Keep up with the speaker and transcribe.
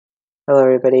Hello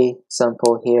everybody,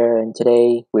 Sunpo here, and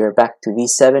today we are back to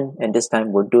V7, and this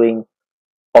time we're doing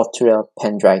Altria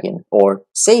Pendragon, or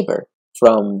Saber,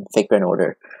 from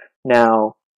FateGrandOrder.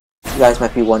 Now, you guys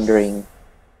might be wondering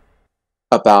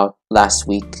about last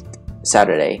week,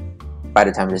 Saturday. By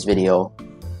the time this video,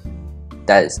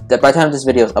 by the time this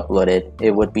video is uploaded,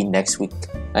 it would be next week,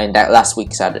 and that last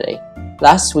week, Saturday.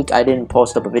 Last week I didn't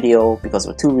post up a video because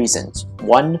of two reasons.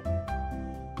 One,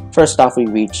 first off, we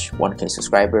reached 1K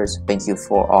subscribers. Thank you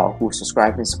for all who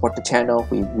subscribed and support the channel.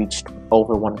 We reached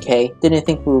over 1K. Didn't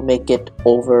think we would make it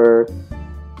over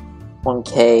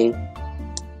 1K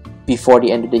before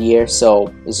the end of the year,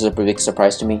 so this is a big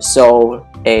surprise to me. So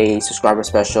a subscriber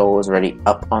special was already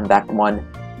up on that one.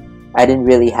 I didn't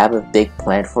really have a big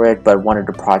plan for it, but one of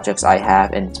the projects I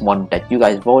have, and it's one that you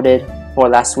guys voted for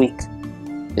last week,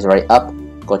 is already up.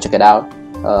 Go check it out.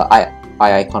 I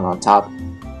icon on top.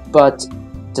 But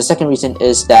the second reason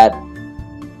is that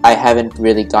I haven't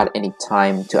really got any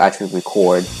time to actually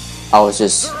record. I was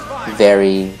just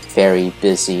very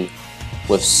busy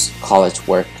with college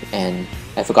work and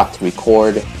I forgot to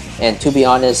record. And to be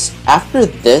honest, after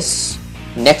this,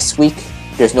 next week,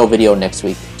 there's no video next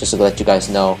week, just to let you guys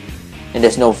know. And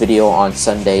there's no video on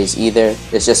Sundays either.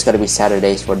 It's just gonna be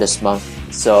Saturdays for this month.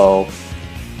 So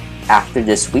after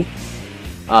this week,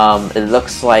 it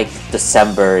looks like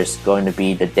December is going to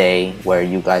be the day where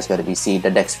you guys got to be seeing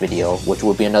the next video, which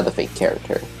will be another fake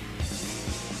character.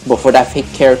 But for that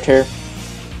fake character,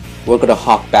 we're going to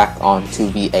hop back on to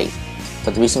V8.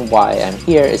 But the reason why I'm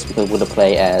here is because we're going to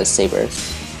play as Saber.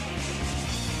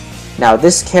 Now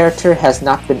this character has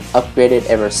not been upgraded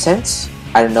ever since.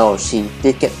 I don't know, she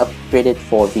did get upgraded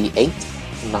for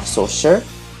V8, I'm not so sure.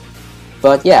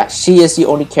 But yeah, she is the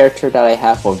only character that I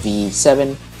have for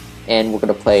V7. And we're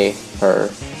gonna play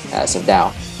her as of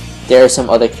now. There are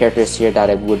some other characters here that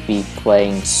I would be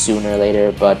playing sooner or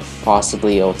later, but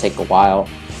possibly it'll take a while.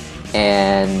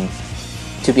 And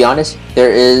to be honest,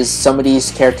 there is some of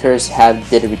these characters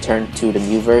did a return to the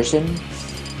new version,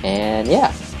 and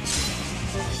yeah.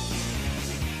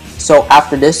 So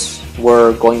after this,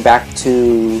 we're going back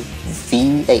to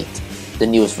V8, the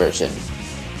newest version.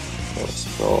 Let's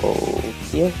go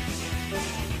here.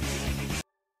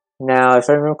 Now, if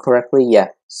I remember correctly, yeah,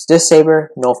 it's this Saber,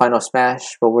 no final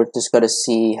smash, but we're just gonna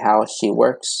see how she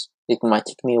works. It might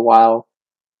take me a while,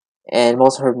 and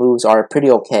most of her moves are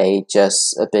pretty okay,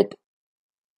 just a bit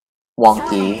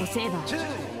wonky.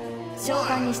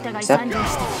 Is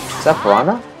that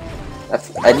Piranha?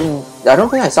 I don't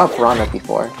think I saw Piranha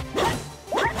before.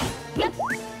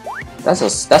 That's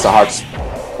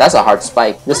a hard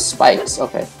spike. This spikes,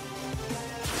 okay.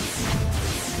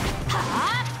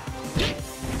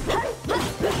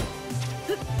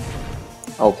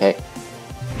 Okay.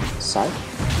 Side.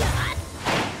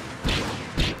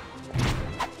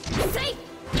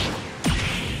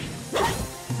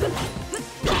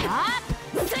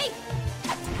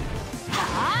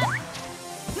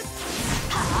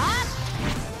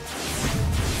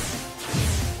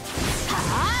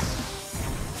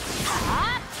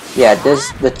 Yeah,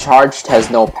 the charged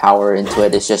has no power into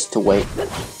it, it's just to wait.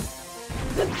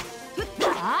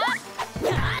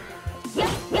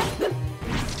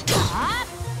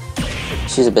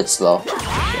 She's a bit slow.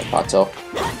 Yeah, thought so.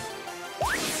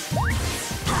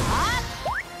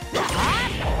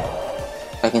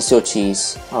 I can still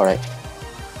cheese. Alright.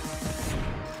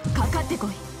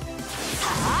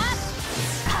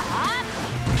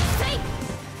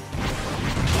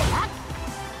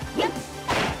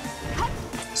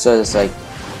 So it's like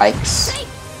Ike's,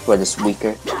 but it's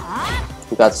weaker.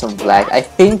 We got some lag. I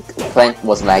think Plank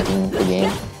was lagging the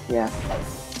game. Yeah.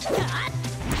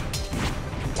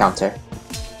 Counter.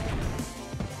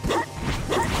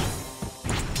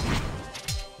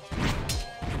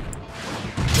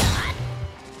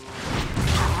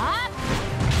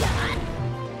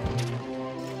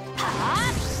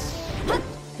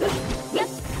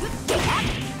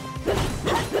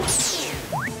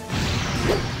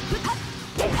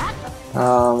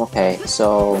 Okay,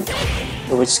 so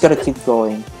we're just gonna keep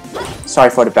going. Sorry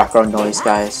for the background noise,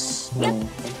 guys.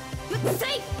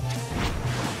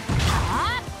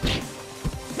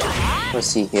 Let's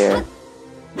see here.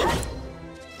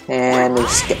 And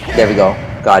there we go.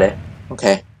 Got it.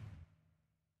 Okay.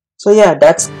 So yeah,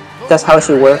 that's how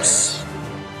she works.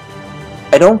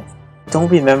 I don't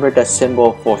remember the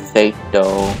symbol for fate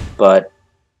though, but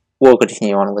we'll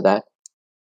continue on with that.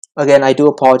 Again, I do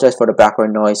apologize for the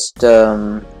background noise.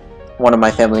 One of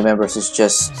my family members is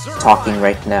just talking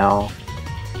right now,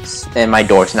 and my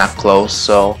door's not closed,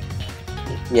 so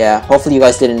yeah, hopefully you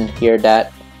guys didn't hear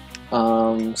that.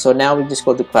 So now we just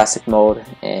go to classic mode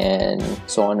and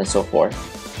so on and so forth.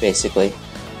 basically.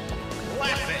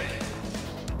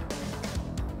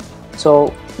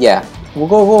 So yeah, we'll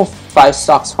go 5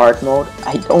 stocks hard mode.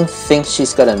 I don't think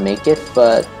she's gonna make it,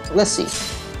 but let's see.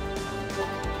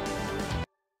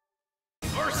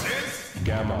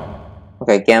 Gamma.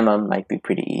 Okay, Gamma might be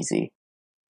pretty easy.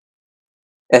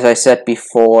 As I said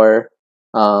before,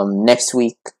 next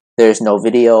week there's no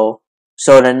video.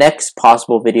 So the next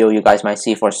possible video you guys might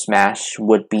see for Smash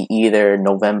would be either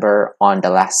November on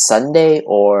the last Sunday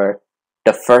or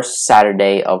the first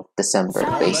Saturday of December,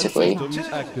 basically.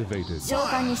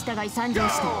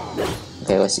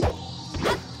 Okay, let's see.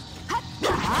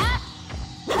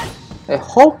 I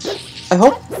hope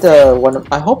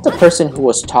the person who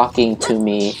was talking to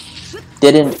me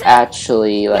didn't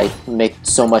actually like make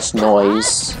so much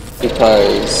noise,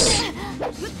 because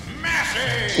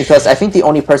I think the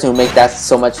only person who made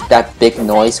that big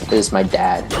noise is my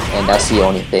dad, and that's the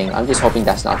only thing. I'm just hoping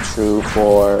that's not true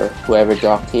for whoever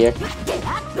dropped here.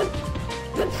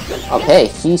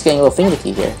 Okay, he's getting a little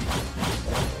finicky here.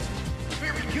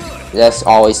 That's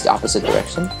always the opposite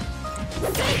direction.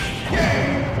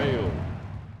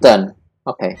 Done.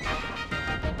 Okay.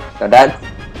 So that,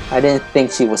 I didn't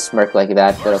think she would smirk like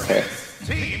that, but okay.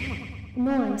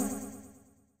 Noise.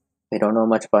 I don't know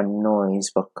much about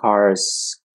noise, but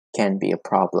cars can be a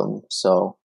problem,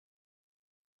 so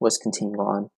let's continue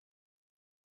on.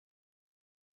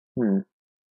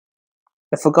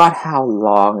 I forgot how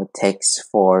long it takes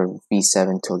for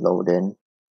V7 to load in.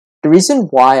 The reason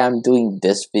why I'm doing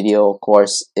this video, of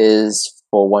course, is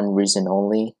for one reason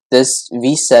only. This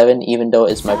V7, even though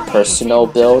it's my personal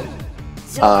build,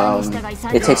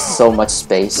 it takes so much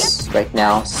space right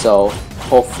now, so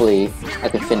hopefully I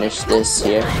can finish this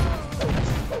here.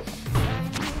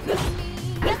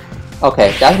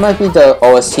 Okay, that might be the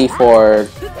OST for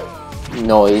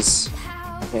noise.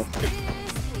 Okay.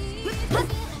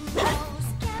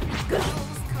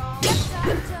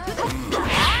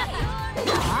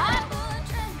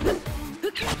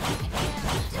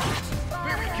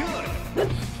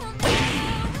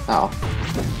 Ow.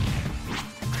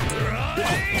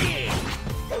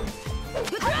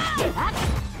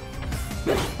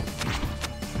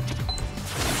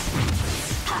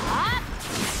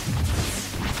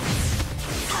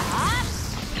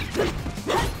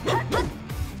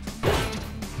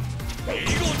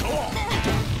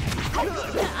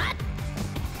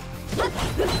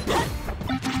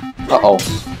 Uh-oh.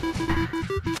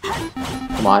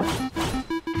 Come on.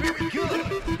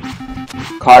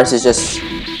 Cars is just...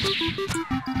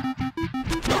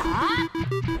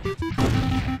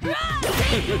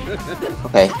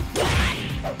 Okay.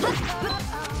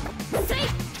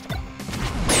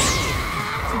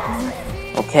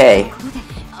 Okay.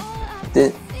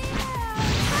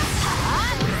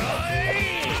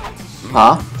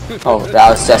 Huh? Oh,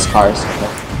 that was just cars. Okay.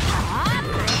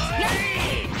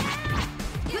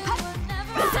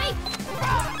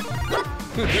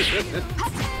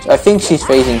 So I think she's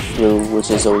phasing through, which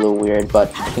is a little weird,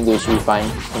 but I think we should be fine.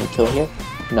 Can we kill here?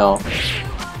 No.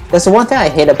 That's the one thing I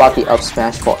hate about the up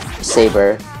smash for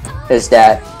Saber, is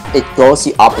that it goes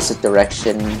the opposite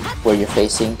direction where you're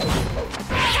facing.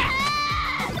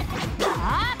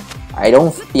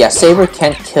 Yeah, Saber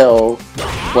can't kill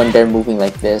when they're moving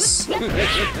like this.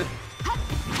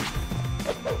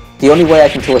 The only way I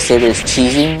can kill a Saber is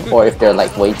cheesing, or if they're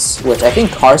lightweights, which I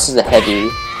think Cars is a heavy,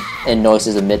 and Noise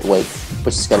is a mid-weight,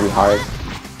 which is gonna be hard.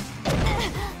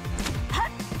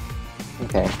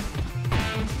 Okay.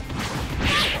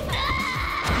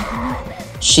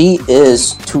 She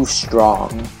is too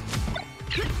strong.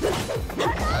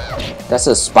 That's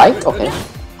a spike? Okay.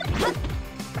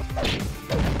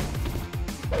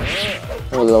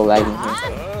 A little lagging here.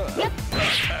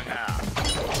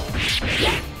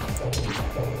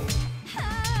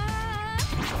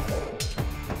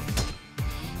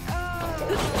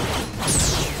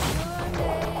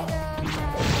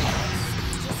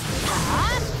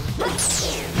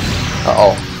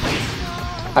 Uh-oh.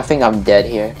 I think I'm dead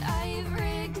here.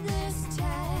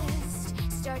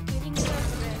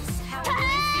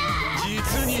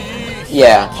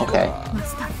 Yeah, okay.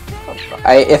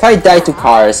 If I die to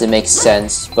Cars, it makes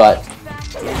sense, but...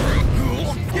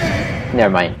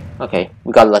 Never mind. Okay,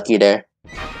 we got lucky there.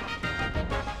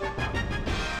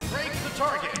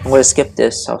 I'm gonna skip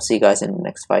this. I'll see you guys in the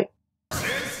next fight.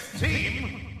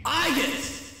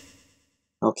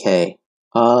 Okay.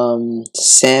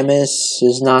 Samus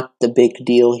is not the big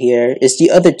deal here. It's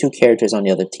the other two characters on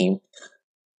the other team.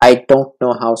 I don't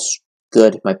know how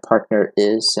good my partner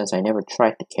is since I never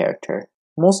tried the character.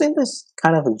 Mostly this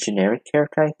kind of a generic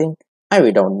character, I think. I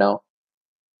really don't know.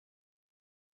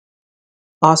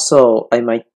 Also, I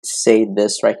might say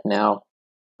this right now.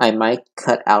 I might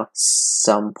cut out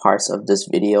some parts of this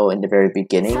video in the very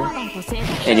beginning,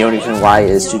 and the only reason why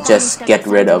is to just get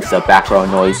rid of the background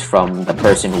noise from the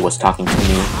person who was talking to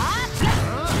me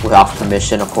without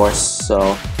permission, of course.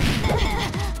 So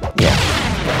yeah.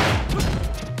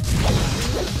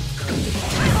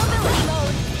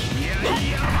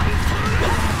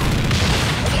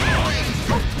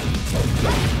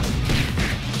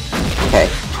 Okay,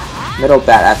 middle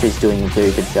bat actually is doing a very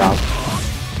good job.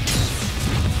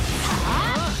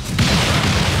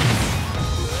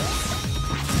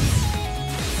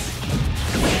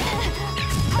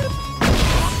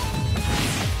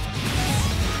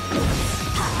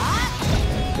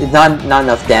 It's not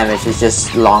enough damage, it's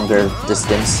just longer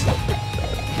distance.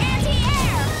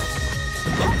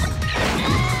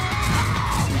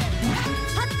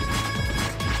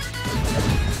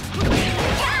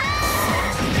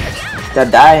 That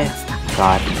die?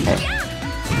 God, okay.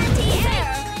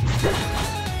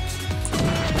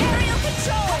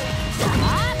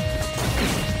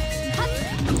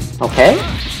 Okay,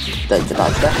 dodge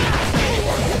that.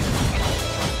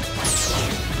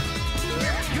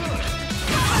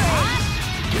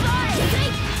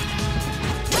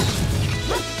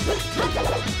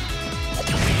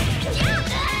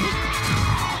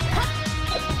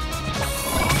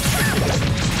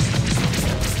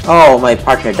 Oh, my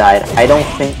partner died. I don't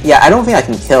think I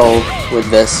can kill with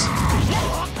this.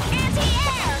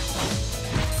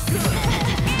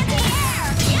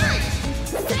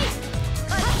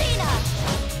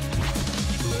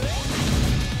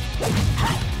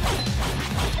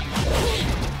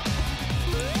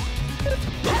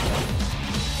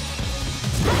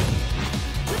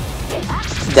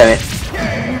 Damn it.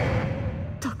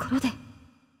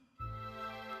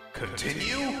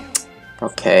 Continue?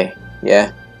 Okay,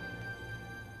 yeah.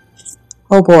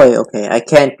 Oh boy, okay, I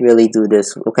can't really do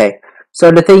this. Okay,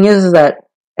 so the thing is that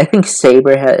I think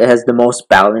Saber has the most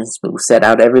balanced moveset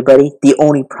out of everybody. The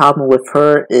only problem with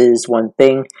her is one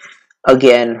thing.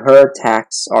 Again, her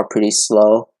attacks are pretty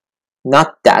slow.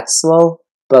 Not that slow,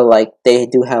 but like they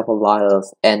do have a lot of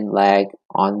end lag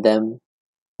on them.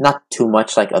 Not too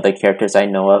much like other characters I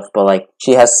know of, but like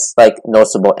she has like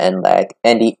noticeable end lag.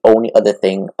 And the only other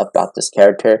thing about this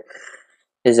character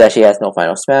is that she has no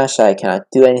final smash. I cannot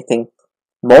do anything.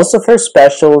 Most of her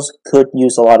specials could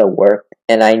use a lot of work,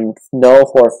 and I know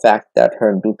for a fact that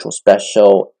her neutral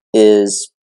special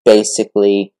is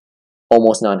basically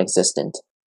almost non-existent,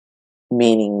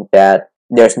 meaning that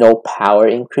there's no power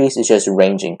increase, it's just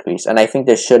range increase. And I think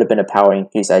there should have been a power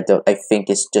increase. I think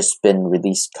it's just been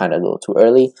released kind of a little too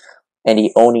early. And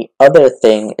the only other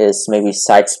thing is maybe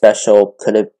side special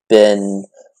could have been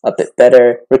a bit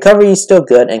better. Recovery is still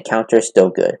good and counter is still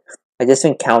good. I just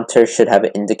think counter should have an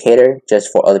indicator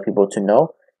just for other people to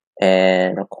know.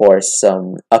 And of course,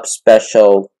 some up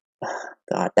special,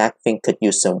 God, that thing could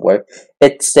use some work.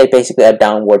 It's basically a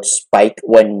downward spike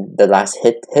when the last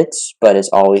hit hits, but it's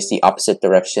always the opposite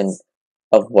direction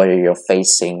of where you're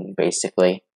facing,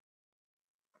 basically.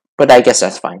 But I guess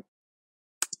that's fine.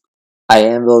 I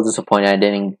am a little disappointed I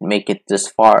didn't make it this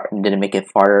far, didn't make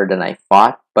it farther than I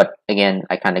thought. But again,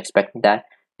 I kind of expected that.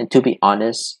 And to be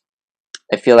honest,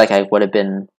 I feel like I would have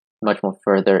been much more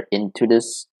further into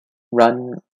this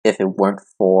run if it weren't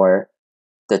for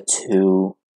the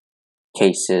two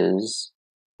cases,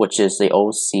 which is the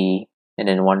OC and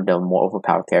then one of the more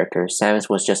overpowered characters. Samus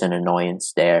was just an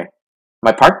annoyance there.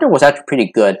 My partner was actually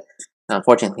pretty good.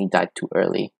 Unfortunately, he died too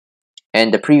early.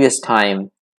 And the previous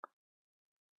time,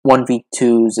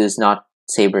 1v2s is not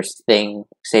Saber's thing.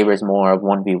 Saber is more of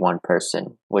 1v1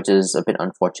 person, which is a bit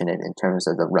unfortunate in terms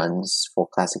of the runs for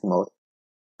classic mode.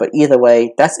 But either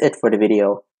way, that's it for the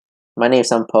video. My name is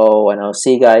Sampo, and I'll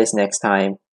see you guys next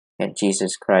time. And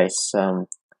Jesus Christ,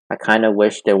 I kind of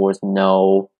wish there was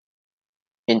no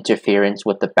interference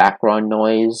with the background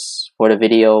noise for the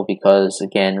video, because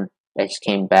again, I just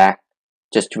came back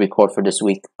just to record for this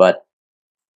week, but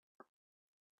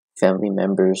family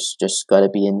members just gotta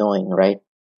be annoying, right?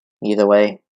 Either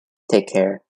way, take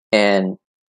care. And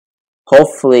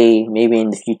hopefully, maybe in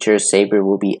the future, Saber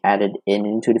will be added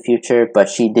into the future, but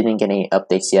she didn't get any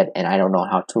updates yet, and I don't know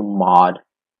how to mod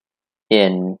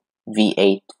in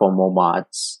V8 for more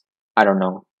mods. I don't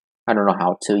know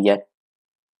how to yet,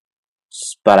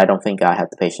 but I don't think I have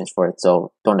the patience for it,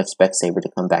 so don't expect Saber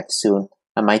to come back soon.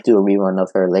 I might do a rerun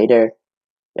of her later.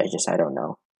 I don't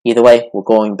know. Either way, we're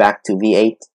going back to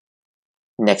V8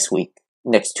 next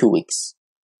 2 weeks.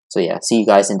 So yeah, see you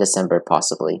guys in December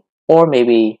possibly, or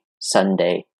maybe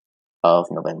Sunday of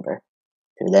November.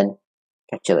 Till then,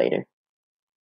 catch you later.